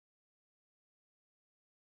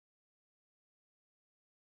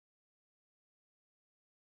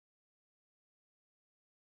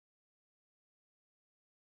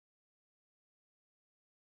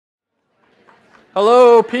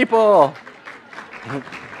Hello, people.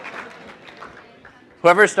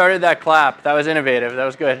 Whoever started that clap, that was innovative. That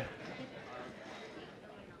was good.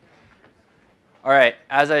 All right,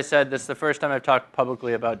 as I said, this is the first time I've talked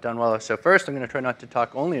publicly about Dunwello. So first, I'm going to try not to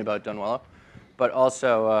talk only about Dunwello, but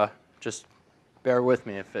also just bear with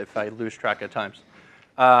me if I lose track at times.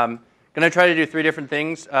 Going to try to do three different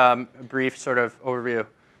things, a brief sort of overview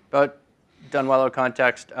about Dunwello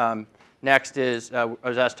context. Next is, I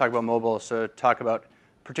was asked to talk about mobile, so talk about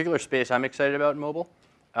a particular space I'm excited about in mobile.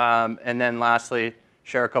 And then lastly,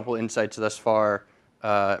 share a couple insights thus far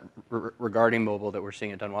regarding mobile that we're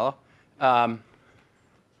seeing at Dunwello.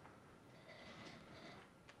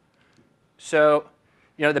 So,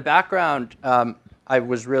 the background, I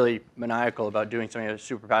was really maniacal about doing something I was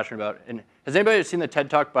super passionate about. And has anybody seen the TED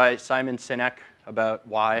Talk by Simon Sinek about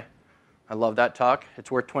why? I love that talk.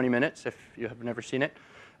 It's worth 20 minutes if you have never seen it.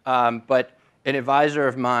 But an advisor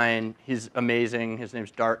of mine, he's amazing. His name's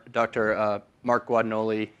Dr. Mark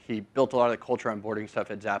Guadagnoli. He built a lot of the culture onboarding stuff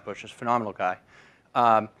at Zappos. Just a phenomenal guy.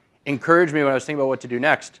 Encouraged me when I was thinking about what to do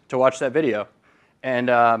next to watch that video.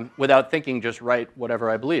 And without thinking, just write whatever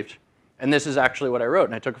I believed. And this is actually what I wrote,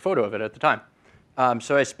 and I took a photo of it at the time.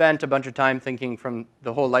 So I spent a bunch of time thinking from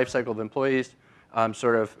the whole life cycle of employees,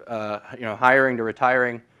 sort of hiring to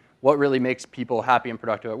retiring, what really makes people happy and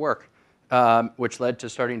productive at work, which led to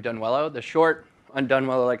starting Dunwello. The short on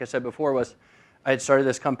Dunwello, like I said before, was I had started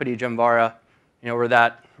this company, Gemvara, where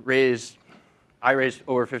I raised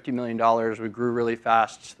over $50 million. We grew really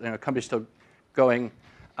fast. The company's still going.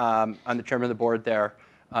 I'm the chairman of the board there.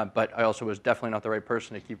 But I also was definitely not the right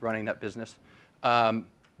person to keep running that business.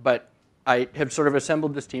 But I have sort of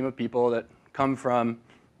assembled this team of people that come from,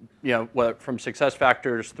 from success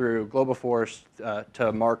factors through Global Force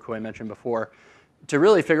to Mark, who I mentioned before, to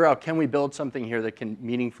really figure out, can we build something here that can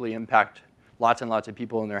meaningfully impact lots and lots of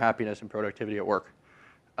people and their happiness and productivity at work.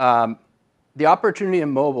 The opportunity in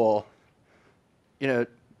mobile, when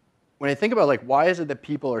I think about why is it that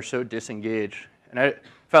people are so disengaged, and I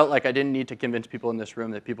felt like I didn't need to convince people in this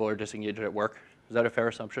room that people are disengaged at work. Is that a fair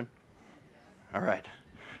assumption? All right.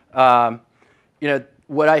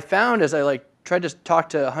 What I found is I tried to talk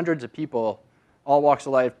to hundreds of people, all walks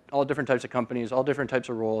of life, all different types of companies, all different types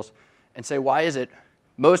of roles, and say, why is it?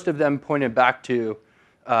 Most of them pointed back to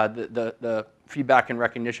the feedback and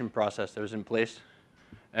recognition process that was in place.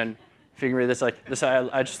 And figuring this,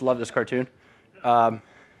 I just love this cartoon.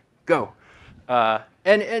 Go. And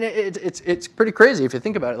it's pretty crazy if you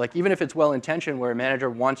think about it. Even if it's well-intentioned, where a manager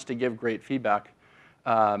wants to give great feedback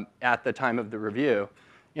at the time of the review,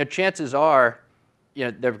 chances are,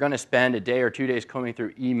 they're going to spend a day or 2 days combing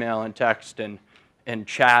through email and text and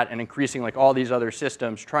chat and increasing all these other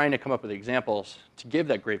systems, trying to come up with examples to give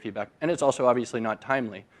that great feedback. And it's also obviously not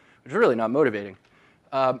timely, which is really not motivating.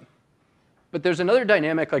 But there's another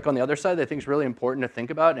dynamic on the other side that I think is really important to think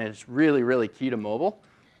about, and it's really, really key to mobile.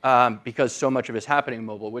 Because so much of it is happening in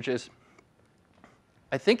mobile, which is,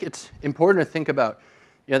 I think it's important to think about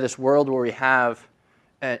this world where we have,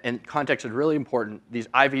 and context is really important, these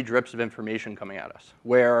IV drips of information coming at us,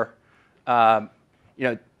 where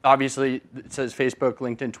obviously it says Facebook,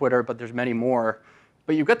 LinkedIn, Twitter, but there's many more.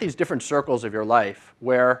 But you've got these different circles of your life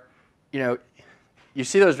where you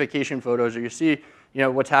see those vacation photos, or you see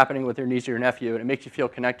what's happening with your niece or your nephew, and it makes you feel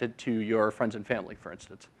connected to your friends and family, for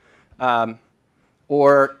instance.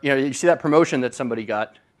 Or you see that promotion that somebody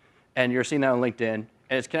got, and you're seeing that on LinkedIn, and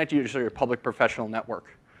it's connected you to sort of your public professional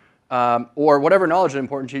network. Or whatever knowledge is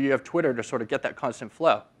important to you, you have Twitter to sort of get that constant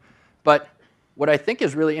flow. But what I think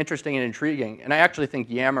is really interesting and intriguing, and I actually think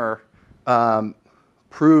Yammer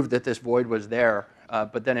proved that this void was there,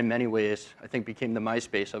 but then in many ways I think became the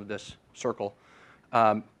MySpace of this circle,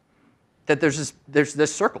 that there's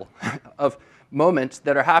this circle of moments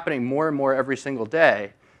that are happening more and more every single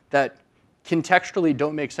day that contextually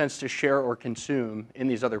don't make sense to share or consume in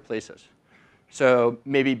these other places. So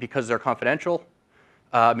maybe because they're confidential,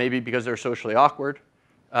 maybe because they're socially awkward,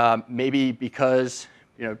 maybe because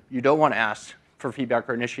you don't want to ask for feedback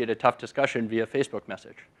or initiate a tough discussion via Facebook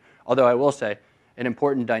message. Although I will say an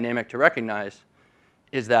important dynamic to recognize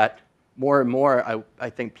is that more and more I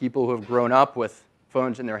think people who have grown up with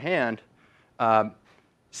phones in their hand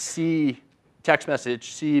see text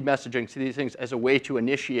message, see messaging, see these things as a way to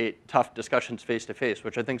initiate tough discussions face-to-face,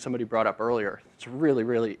 which I think somebody brought up earlier. It's a really,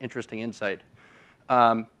 really interesting insight.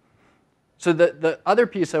 So the other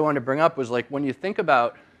piece I wanted to bring up was when you think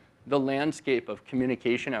about the landscape of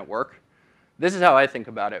communication at work, this is how I think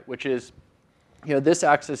about it, which is this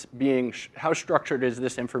axis being how structured is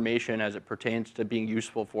this information as it pertains to being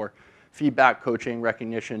useful for feedback, coaching,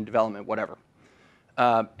 recognition, development, whatever.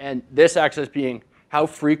 And this axis being how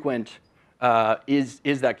frequent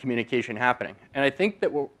is that communication happening. And I think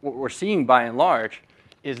that what we're seeing by and large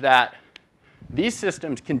is that these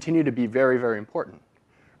systems continue to be very, very important.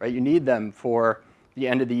 Right? You need them for the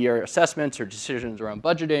end of the year assessments or decisions around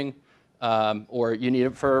budgeting, or you need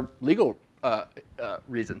it for legal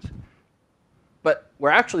reasons. But we're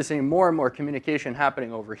actually seeing more and more communication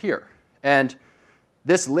happening over here. And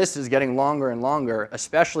this list is getting longer and longer,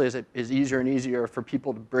 especially as it is easier and easier for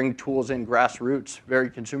people to bring tools in grassroots, very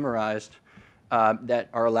consumerized, that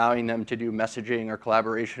are allowing them to do messaging or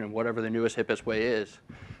collaboration in whatever the newest, hippest way is.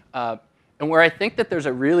 And where I think that there's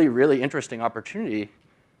a really, really interesting opportunity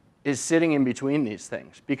is sitting in between these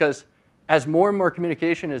things. Because as more and more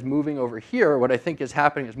communication is moving over here, what I think is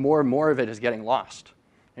happening is more and more of it is getting lost.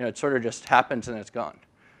 It sort of just happens and it's gone.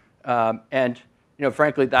 And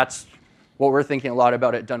frankly, that's what we're thinking a lot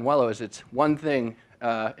about at Dunwello. Is it's one thing,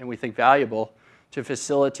 and we think valuable, to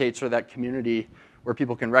facilitate sort of that community where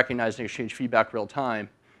people can recognize and exchange feedback real time.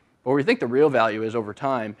 But what we think the real value is over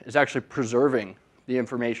time is actually preserving the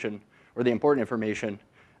information or the important information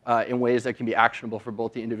in ways that can be actionable for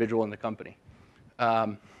both the individual and the company.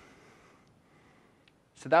 So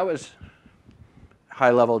that was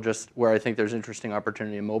high level, just where I think there's interesting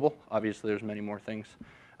opportunity in mobile. Obviously, there's many more things.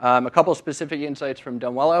 A couple specific insights from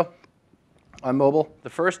Dunwello on mobile. The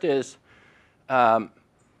first is, and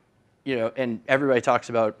everybody talks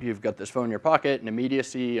about you've got this phone in your pocket and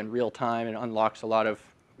immediacy and real time, and unlocks a lot of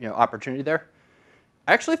opportunity there.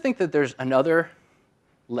 I actually think that there's another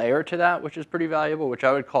layer to that, which is pretty valuable, which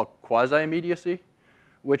I would call quasi-immediacy,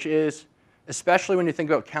 which is, especially when you think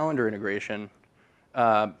about calendar integration,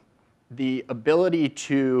 the ability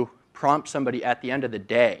to prompt somebody at the end of the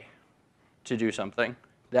day to do something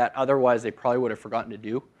that otherwise they probably would have forgotten to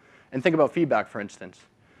do. And think about feedback, for instance.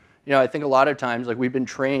 I think a lot of times, like, we've been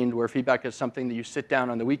trained where feedback is something that you sit down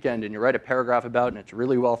on the weekend and you write a paragraph about, and it's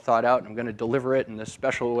really well thought out, and I'm going to deliver it in this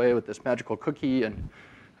special way with this magical cookie. And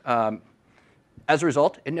as a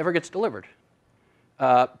result, it never gets delivered.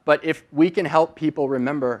 But if we can help people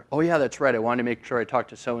remember, oh yeah, that's right, I wanted to make sure I talked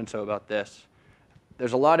to so-and-so about this,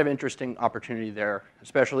 there's a lot of interesting opportunity there,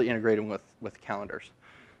 especially integrating with calendars.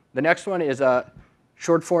 The next one is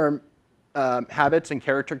short form habits and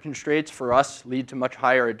character constraints for us lead to much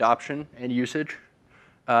higher adoption and usage,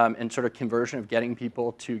 and sort of conversion of getting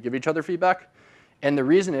people to give each other feedback. And the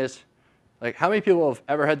reason is, like, how many people have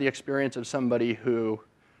ever had the experience of somebody who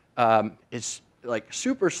is like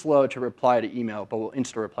super slow to reply to email, but will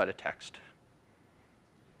insta reply to text?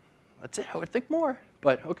 That's it. I would think more,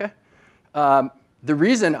 but okay. The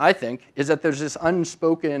reason, I think, is that there's this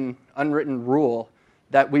unspoken, unwritten rule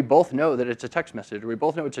that we both know that it's a text message, or we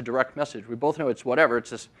both know it's a direct message, we both know it's whatever.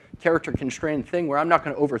 It's this character-constrained thing where I'm not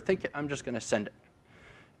going to overthink it. I'm just going to send it.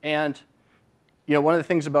 And one of the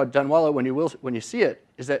things about Dunwello, when you see it,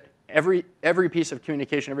 is that every piece of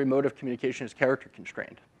communication, every mode of communication is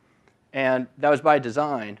character-constrained. And that was by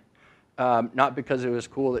design, not because it was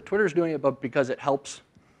cool that Twitter's doing it, but because it helps,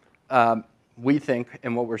 we think,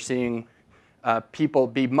 and what we're seeing, people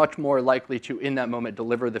be much more likely to, in that moment,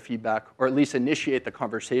 deliver the feedback, or at least initiate the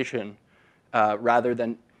conversation, rather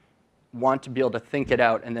than want to be able to think it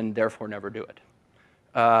out and then therefore never do it.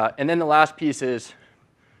 And then the last piece is,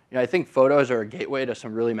 I think photos are a gateway to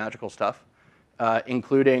some really magical stuff,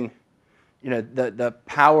 including the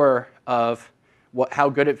power of how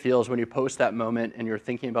good it feels when you post that moment and you're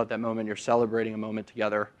thinking about that moment, you're celebrating a moment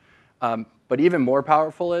together. But even more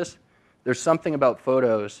powerful is, there's something about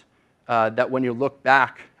photos that when you look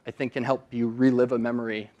back, I think can help you relive a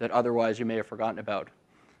memory that otherwise you may have forgotten about.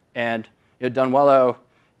 And Dunwello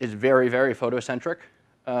is very, very photocentric.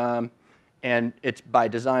 And it's by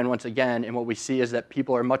design, once again, and what we see is that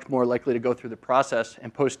people are much more likely to go through the process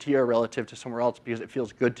and post here relative to somewhere else because it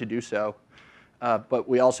feels good to do so. But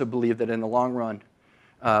we also believe that in the long run,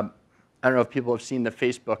 I don't know if people have seen the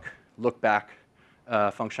Facebook look back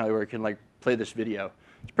functionality where you can play this video.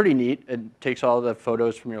 It's pretty neat. It takes all the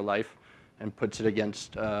photos from your life and puts it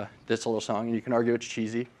against this little song. And you can argue it's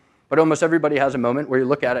cheesy. But almost everybody has a moment where you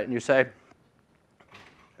look at it and you say,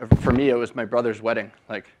 for me, it was my brother's wedding.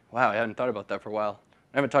 Like, wow, I hadn't thought about that for a while.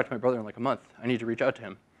 I haven't talked to my brother in like a month. I need to reach out to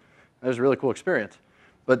him. That was a really cool experience.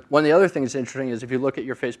 But one of the other things that's interesting is if you look at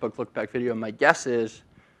your Facebook look back video, my guess is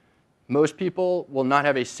most people will not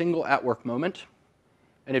have a single at-work moment.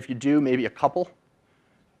 And if you do, maybe a couple.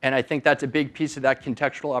 And I think that's a big piece of that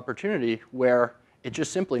contextual opportunity where it's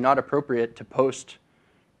just simply not appropriate to post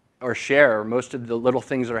or share most of the little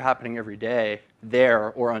things that are happening every day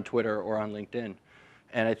there or on Twitter or on LinkedIn.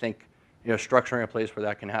 And I think structuring a place where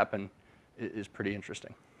that can happen is pretty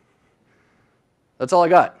interesting. That's all I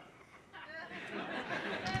got.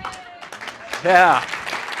 Yeah.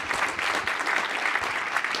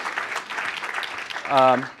 So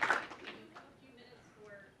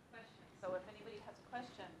if anybody has a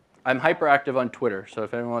question. I'm hyperactive on Twitter, so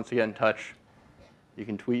if anyone wants to get in touch, you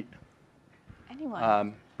can tweet.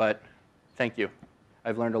 Anyone. But thank you.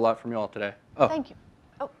 I've learned a lot from you all today. Oh. Thank you.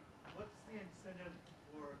 Oh. What's the incentive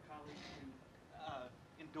for a colleague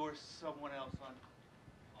to endorse someone else on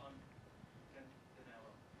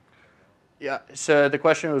Dunwello? Yeah, so the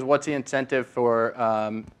question was, what's the incentive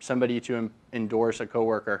for somebody to endorse a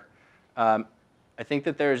coworker? I think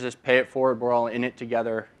that there's this pay it forward, we're all in it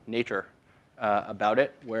together nature about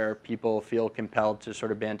it, where people feel compelled to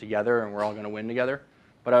sort of band together and we're all going to win together.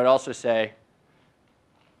 But I would also say,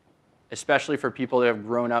 especially for people that have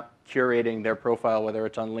grown up curating their profile, whether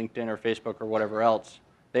it's on LinkedIn or Facebook or whatever else,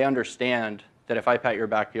 they understand that if I pat your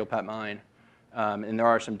back, you'll pat mine. And there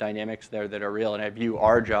are some dynamics there that are real. And I view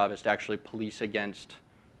our job as to actually police against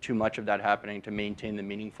too much of that happening to maintain the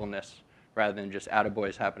meaningfulness rather than just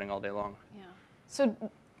attaboys happening all day long. Yeah. So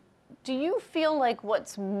do you feel like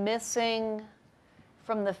what's missing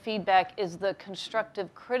from the feedback is the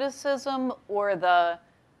constructive criticism or the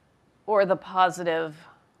positive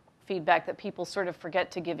feedback that people sort of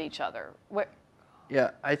forget to give each other?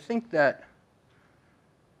 Yeah, I think that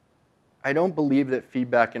I don't believe that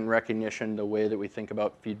feedback and recognition, the way that we think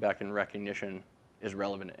about feedback and recognition, is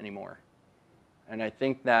relevant anymore. And I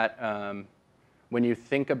think that when you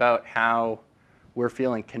think about how we're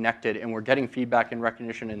feeling connected and we're getting feedback and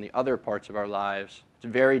recognition in the other parts of our lives, it's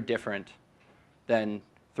very different than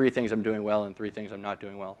 3 things I'm doing well and 3 things I'm not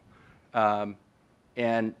doing well.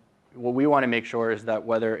 And what we want to make sure is that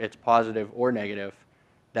whether it's positive or negative,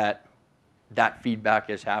 that feedback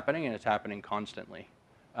is happening and it's happening constantly.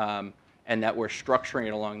 And that we're structuring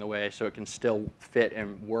it along the way so it can still fit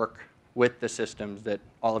and work with the systems that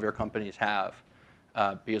all of your companies have,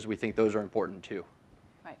 because we think those are important too.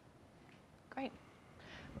 Right. Great.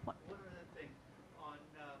 One other thing, on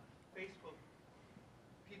Facebook,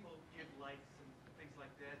 people give likes and things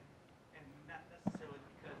like that, and not necessarily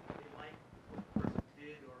because they like what the person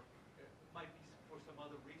did, or it might be for some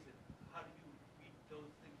other reason. How do you weed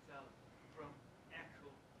those things out from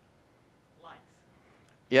actual likes?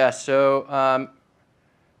 Yeah, so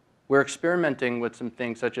we're experimenting with some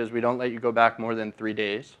things such as we don't let you go back more than 3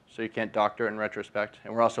 days, so you can't doctor it in retrospect.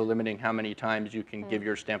 And we're also limiting how many times you can give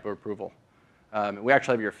your stamp of approval. We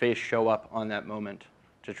actually have your face show up on that moment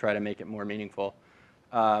to try to make it more meaningful.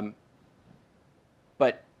 But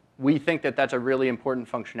we think that that's a really important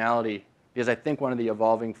functionality because I think one of the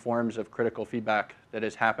evolving forms of critical feedback that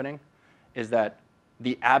is happening is that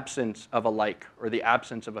the absence of a like or the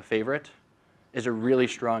absence of a favorite is a really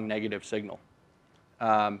strong negative signal.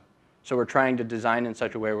 So we're trying to design in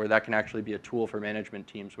such a way where that can actually be a tool for management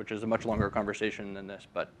teams, which is a much longer conversation than this,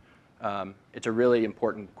 but it's a really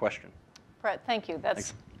important question. Brett, thank you.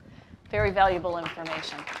 That's very valuable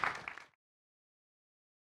information.